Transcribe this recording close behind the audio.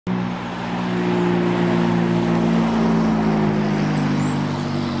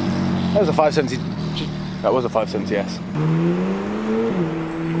was a 570. That was a 570S.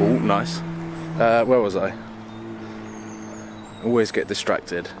 Oh, nice. Where was I? Always get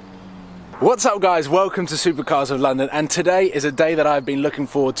distracted. What's up guys, welcome to Supercars of London, and today is a day that I've been looking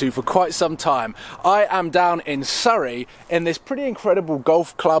forward to for quite some time. I am down in Surrey in this pretty incredible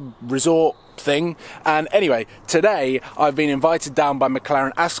golf club resort thing, and anyway, today I've been invited down by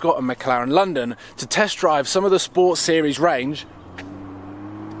Mclaren Ascot and Mclaren London to test drive some of the Sports Series range.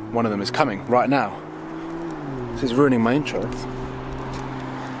 One of them is coming right now. This is ruining my intro.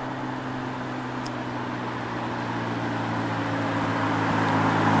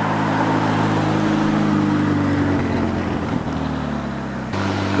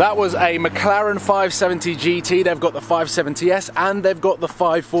 That was a Mclaren 570 GT. They've got the 570S and they've got the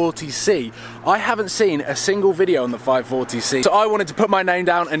 540C. I haven't seen a single video on the 540C, so I wanted to put my name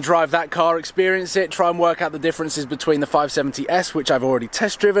down and drive that car, experience it, try and work out the differences between the 570S, which I've already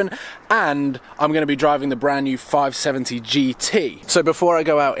test driven, and I'm going to be driving the brand new 570 GT. So before I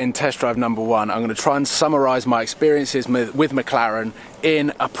go out in test drive number one, I'm going to try and summarise my experiences with McLaren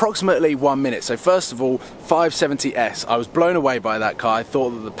in approximately 1 minute. So first of all, 570S. I was blown away by that car. I thought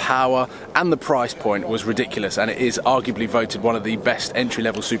that the power and the price point was ridiculous, and it is arguably voted one of the best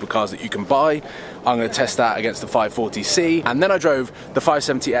entry-level supercars that you can buy. I'm going to test that against the 540C, and then I drove the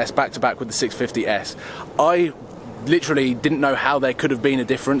 570S back to back with the 650S. I literally didn't know how there could have been a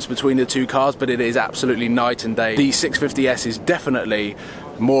difference between the two cars, but it is absolutely night and day. The 650S is definitely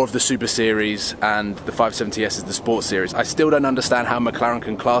more of the Super Series and the 570S is the Sports Series. I still don't understand how McLaren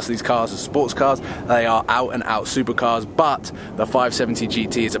can class these cars as sports cars. They are out and out supercars, but the 570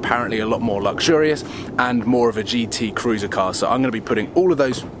 GT is apparently a lot more luxurious and more of a GT cruiser car. So I'm going to be putting all of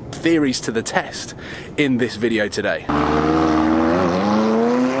those theories to the test in this video today.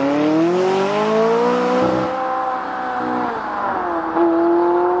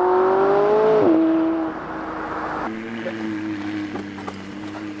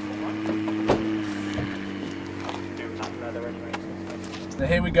 So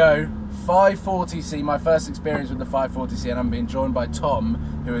here we go, 540C, my first experience with the 540C, and I'm being joined by Tom,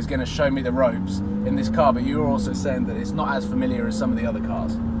 who is going to show me the ropes in this car, but you were also saying that it's not as familiar as some of the other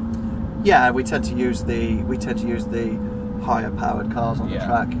cars. Yeah, we tend to use the higher powered cars on the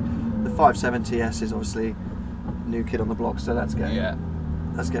track. The 570S is obviously a new kid on the block, so that's getting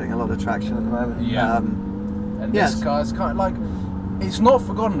a lot of traction at the moment. Yeah. And this car is kind of like, it's not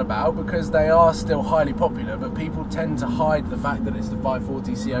forgotten about because they are still highly popular, but people tend to hide the fact that it's the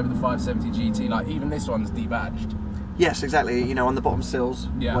 540C over the 570 GT. Like, even this one's debadged. Yes, exactly. You know, on the bottom sills,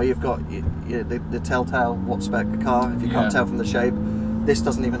 where you've got the telltale watt spec car, if you can't tell from the shape, this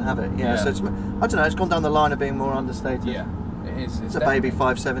doesn't even have it. So it's, I don't know, it's gone down the line of being more understated. Yeah, it is. It's a baby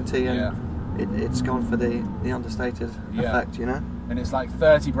 570, and it's gone for the understated effect, you know. And it's like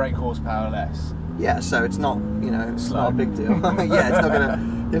 30 brake horsepower less. Yeah, so it's not, you know, it's not a big deal. Yeah, it's not gonna,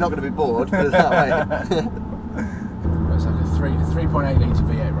 you're not gonna be bored, put it that way. It's like a 3.8 litre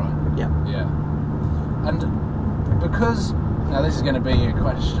V8, right? Yeah. Yeah. And because, now this is going to be a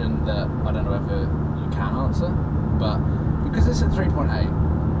question that I don't know whether you can answer, but because it's at 3.8,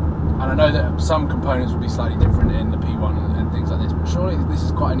 and I know that some components will be slightly different in the P1 and things like this, but surely this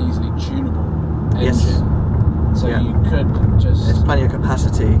is quite an easily tunable engine. Yes. So you could just... There's plenty of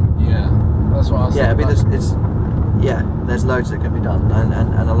capacity. Yeah. That's what I was thinking. I mean, there's loads that can be done, and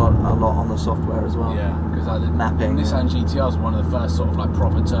a lot on the software as well. Yeah, because like the mapping. Nissan GTRs were one of the first sort of like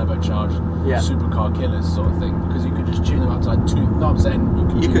proper turbocharged supercar killers sort of thing, because you could just tune them up to like two. No, I'm saying you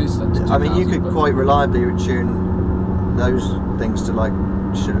could tune this. I mean, you could quite reliably tune those things to like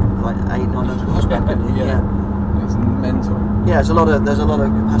 800-900 horsepower. Yeah, it's mental. Yeah, there's a lot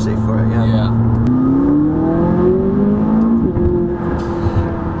of capacity for it. Yeah.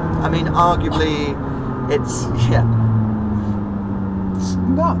 I mean, arguably, it's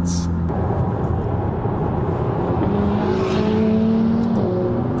nuts.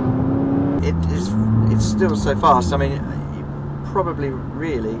 It's still so fast. I mean, you probably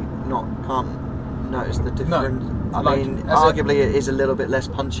really can't notice the difference. No, I mean, arguably it is a little bit less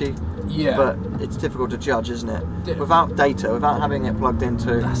punchy. Yeah. But it's difficult to judge, isn't it? Without data, without having it plugged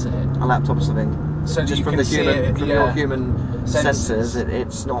into a laptop or something. So just from your human senses,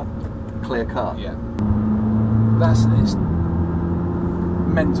 it's not clear cut. Yeah. It's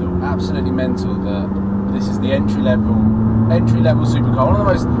mental, absolutely mental that this is the entry level supercar, one of the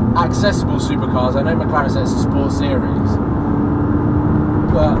most accessible supercars. I know McLaren says it's a Sports Series,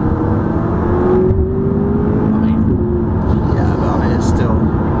 but I mean it's still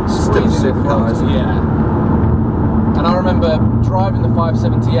a supercar, isn't it? Yeah. And I remember driving the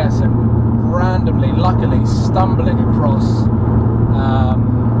 570S and randomly, luckily, stumbling across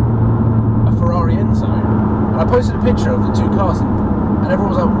Ferrari Enzo, and I posted a picture of the two cars, and everyone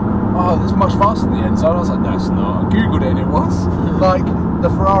was like, "Oh, it's much faster than the Enzo." And I was like, "No, it's not." I googled it, and it was like the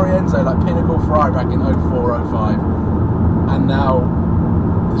Ferrari Enzo, like pinnacle Ferrari back in 04, 05, and now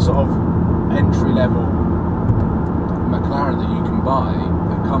the sort of entry level Mclaren that you can buy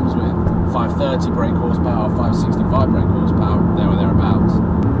that comes with 530 brake horsepower, 565 brake horsepower, there or thereabouts.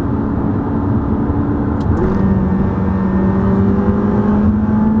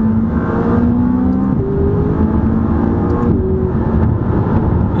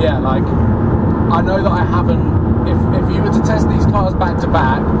 Yeah, like, I know that I haven't, if you were to test these cars back to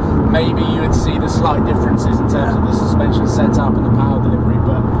back, maybe you would see the slight differences in terms of the suspension setup and the power delivery,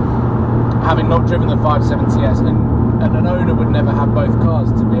 but having not driven the 570S, and an owner would never have both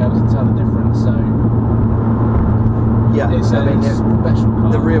cars to be able to tell the difference, so yeah, it's a special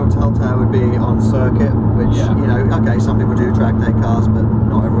car. The real telltale would be on circuit, which, you know, okay, some people do track day cars, but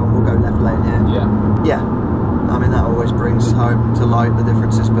not everyone will go left lane here. Yeah, I mean, that always brings home to light the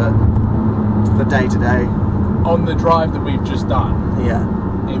differences, but for day to day, on the drive that we've just done,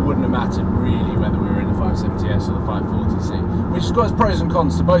 it wouldn't have mattered really whether we were in the 570S or the 540C, which has got its pros and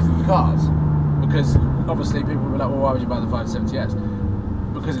cons to both of the cars, because obviously people will be like, well, why would you buy the 570S?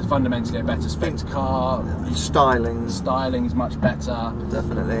 Because it's fundamentally a better spec car. Styling's much better.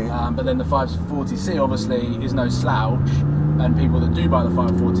 Definitely. But then the 540C obviously is no slouch, and people that do buy the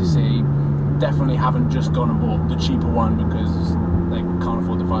 540C definitely haven't just gone and bought the cheaper one because they can't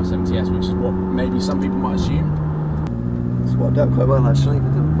afford the 570S, which is what maybe some people might assume. It's worked out quite well actually.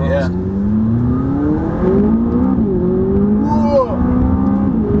 Yeah.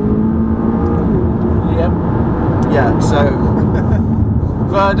 Yep. Yeah, so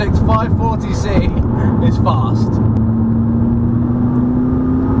verdict 540C is fast.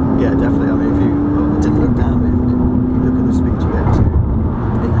 Yeah, definitely. I mean, if you didn't look down, but if you look at the speed you get to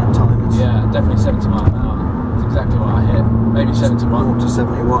in that time, it's definitely 70 miles an hour. That's exactly what I hit. Maybe 71 to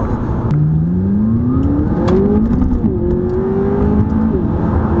 71.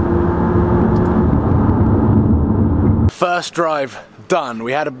 First drive done.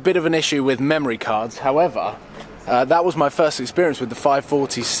 We had a bit of an issue with memory cards, however, that was my first experience with the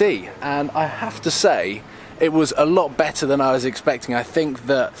 540C, and I have to say it was a lot better than I was expecting. I think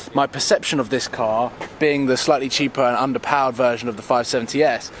that my perception of this car, being the slightly cheaper and underpowered version of the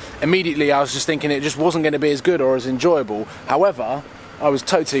 570S, immediately I was just thinking it just wasn't going to be as good or as enjoyable. However, I was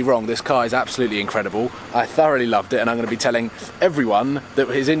totally wrong. This car is absolutely incredible. I thoroughly loved it, and I'm going to be telling everyone that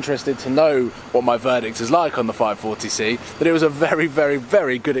is interested to know what my verdict is like on the 540C that it was a very, very,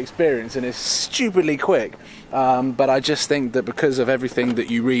 very good experience, and it's stupidly quick. But I just think that because of everything that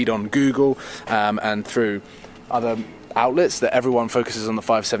you read on Google and through other outlets, that everyone focuses on the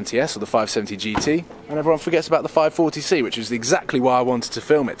 570S or the 570 GT, and everyone forgets about the 540C, which is exactly why I wanted to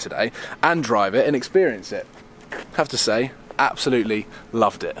film it today and drive it and experience it. I have to say, absolutely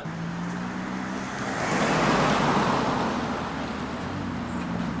loved it.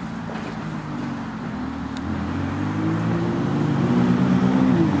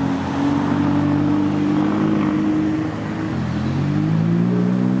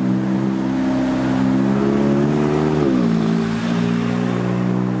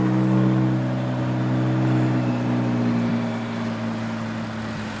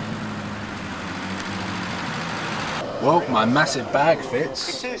 Well, my massive bag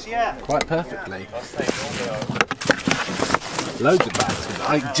fits quite perfectly. Loads of bags.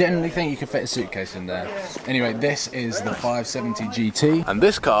 I generally think you can fit a suitcase in there. Anyway, this is the 570 GT, and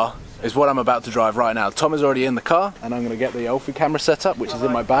this car is what I'm about to drive right now. Tom is already in the car, and I'm going to get the Ulfi camera set up, which is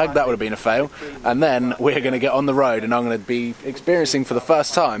in my bag. That would have been a fail. And then we're going to get on the road, and I'm going to be experiencing for the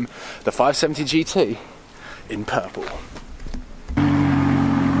first time the 570 GT in purple.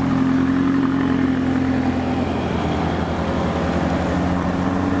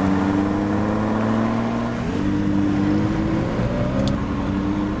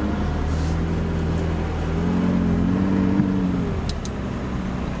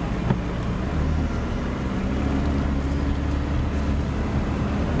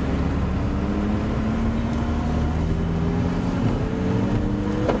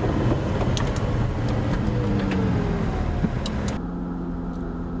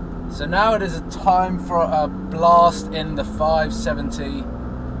 So now it is a time for a blast in the 570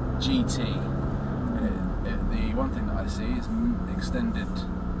 GT. The one thing that I see is extended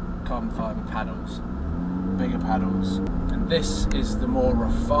carbon fibre paddles, bigger paddles, and this is the more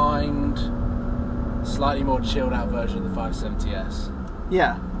refined, slightly more chilled out version of the 570S.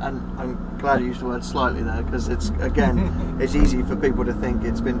 Yeah, and I'm glad you used the word slightly there, because it's, again, it's easy for people to think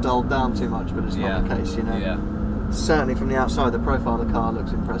it's been dulled down too much, but it's not the case, you know. Yeah. certainly from the outside, the profile of the car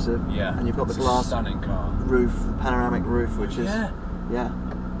looks impressive. Yeah. And you've got the glass stunning car roof, the panoramic roof, which is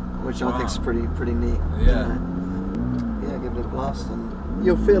which I think is pretty neat. Yeah. Yeah, give it a blast, and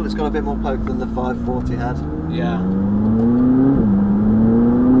you'll feel it's got a bit more poke than the 540 had. Yeah.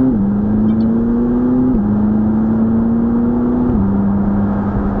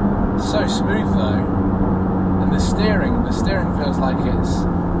 So smooth though, and the steering feels like it's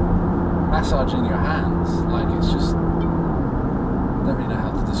massaging your hands. Like it's just, I don't really know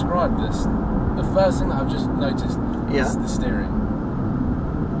how to describe this. The first thing that I've just noticed is the steering.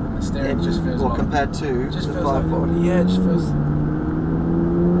 The steering just feels like, compared to just the feels 540. like, yeah, it just feels,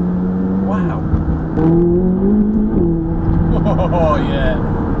 wow. Oh yeah.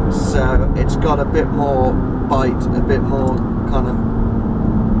 So it's got a bit more bite, a bit more kind of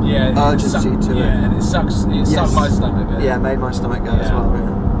urgency to it. Yeah, and it sucked my stomach. Yeah, made my stomach go as well.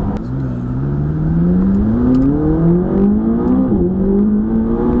 Yeah.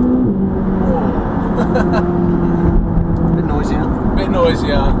 Bit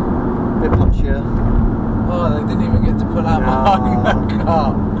noisier. Bit punchier. Oh, they didn't even get to pull out behind that car.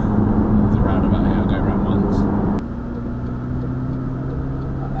 There's a roundabout here, I'll go round once.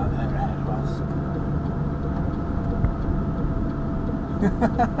 And down there ahead of us.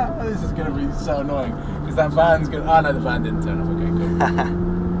 This is going to be so annoying, because that van's going to... Oh no, the van didn't turn up, okay, cool.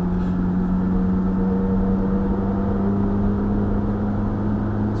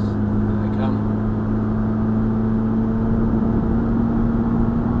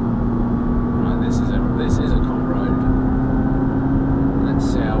 This is a cool road. Let's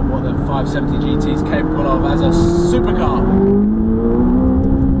see what the 570 GT is capable of as a supercar.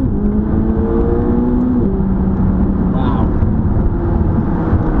 Wow.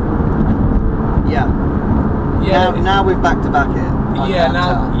 Yeah. Now we've back to back it.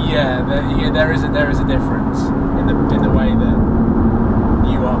 There is a difference in the way that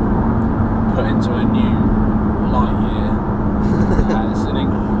you are put into a new light year.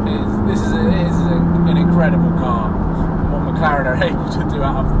 This is an incredible car. What McLaren are able to do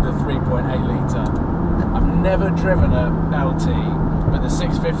out of the 3.8 litre. I've never driven a LT, but the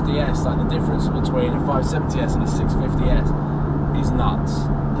 650S, like the difference between a 570S and a 650S is nuts.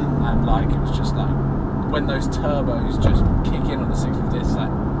 And like it was just like when those turbos just kick in on the 650S, it's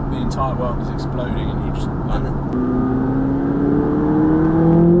like the entire world is exploding, and you just like.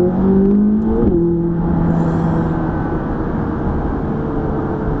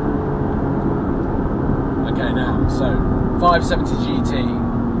 So 570 GT,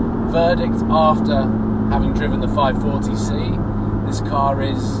 verdict after having driven the 540C, this car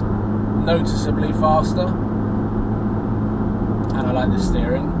is noticeably faster, and I like the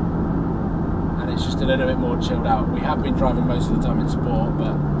steering, and it's just a little bit more chilled out. We have been driving most of the time in sport,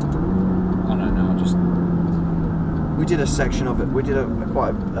 but I don't know, we did a section of it, we did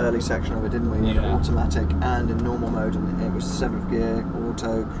quite an early section of it, didn't we? In automatic and in normal mode, and it was 7th gear,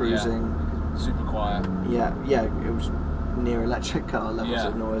 auto, cruising. Super quiet. Yeah, it was near electric car levels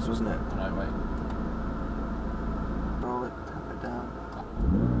of noise, wasn't it? I know, mate. Roll it, tap it down.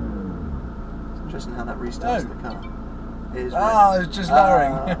 It's interesting how that restarts the car. It's just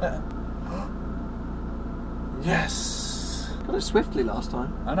lowering. Yes! Got it swiftly last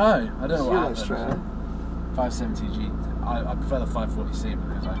time. I know, I don't know what happened. Straight 570G, I prefer the 540C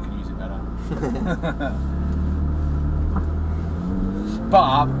because I can use it better.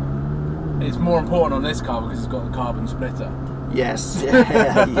 But it's more important on this car because it's got the carbon splitter. Yes,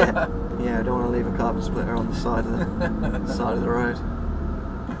 yeah. Yeah, I don't want to leave a carbon splitter on the side of the road.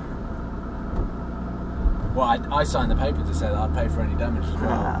 Well, I signed the paper to say that I'd pay for any damage as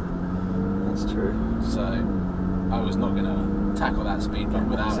well. That's true. So I was not going to tackle that speed bump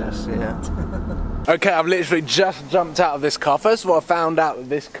without it. Yeah. Okay, I've literally just jumped out of this car. First of all, I found out that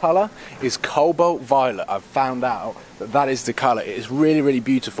this colour is cobalt violet. I've found out that is the colour. It is really, really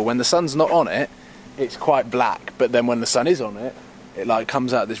beautiful. When the sun's not on it, it's quite black, but then when the sun is on it, it like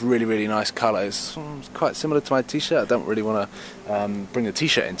comes out this really, really nice colour. It's quite similar to my t-shirt. I don't really want to bring the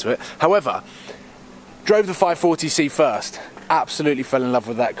t-shirt into it. However, drove the 540C first. Absolutely fell in love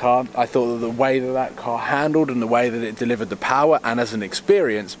with that car. I thought that the way that car handled and the way that it delivered the power, and as an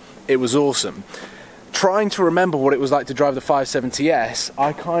experience, it was awesome. Trying to remember what it was like to drive the 570S,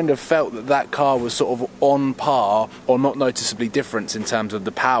 I kind of felt that car was sort of on par or not noticeably different in terms of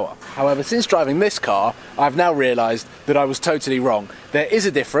the power. However, since driving this car, I've now realised that I was totally wrong. There is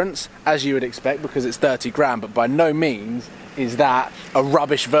a difference, as you would expect, because it's 30 grand, but by no means is that a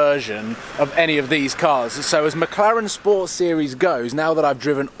rubbish version of any of these cars? So as McLaren Sports Series goes, now that I've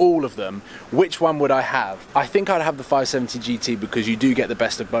driven all of them, which one would I have? I think I'd have the 570 GT because you do get the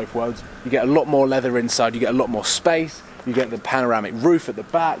best of both worlds. You get a lot more leather inside, you get a lot more space, you get the panoramic roof at the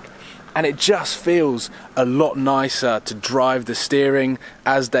back, and it just feels a lot nicer to drive. The steering,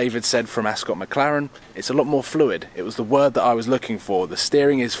 as David said from Ascot McLaren, it's a lot more fluid. It was the word that I was looking for. The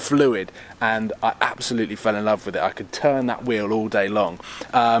steering is fluid, and I absolutely fell in love with it. I could turn that wheel all day long.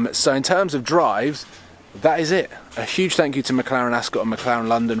 So in terms of drives, that is it. A huge thank you to McLaren Ascot and McLaren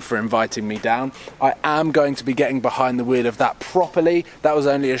London for inviting me down. I am going to be getting behind the wheel of that properly. That was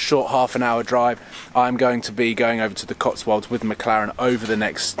only a short half-an-hour drive. I'm going to be going over to the Cotswolds with McLaren over the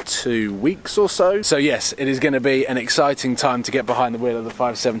next 2 weeks or so. So yes, it is going to be an exciting time to get behind the wheel of the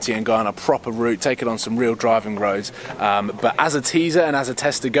 570 and go on a proper route, take it on some real driving roads. But as a teaser and as a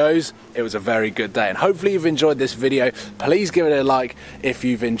tester goes, it was a very good day. And hopefully you've enjoyed this video. Please give it a like if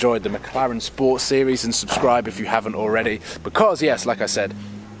you've enjoyed the McLaren Sports Series, and subscribe if you haven't already, because yes, like I said,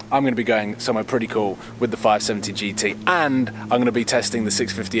 I'm going to be going somewhere pretty cool with the 570 GT, and I'm going to be testing the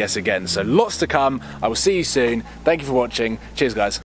 650S again. So lots to come. I will see you soon. Thank you for watching. Cheers, guys.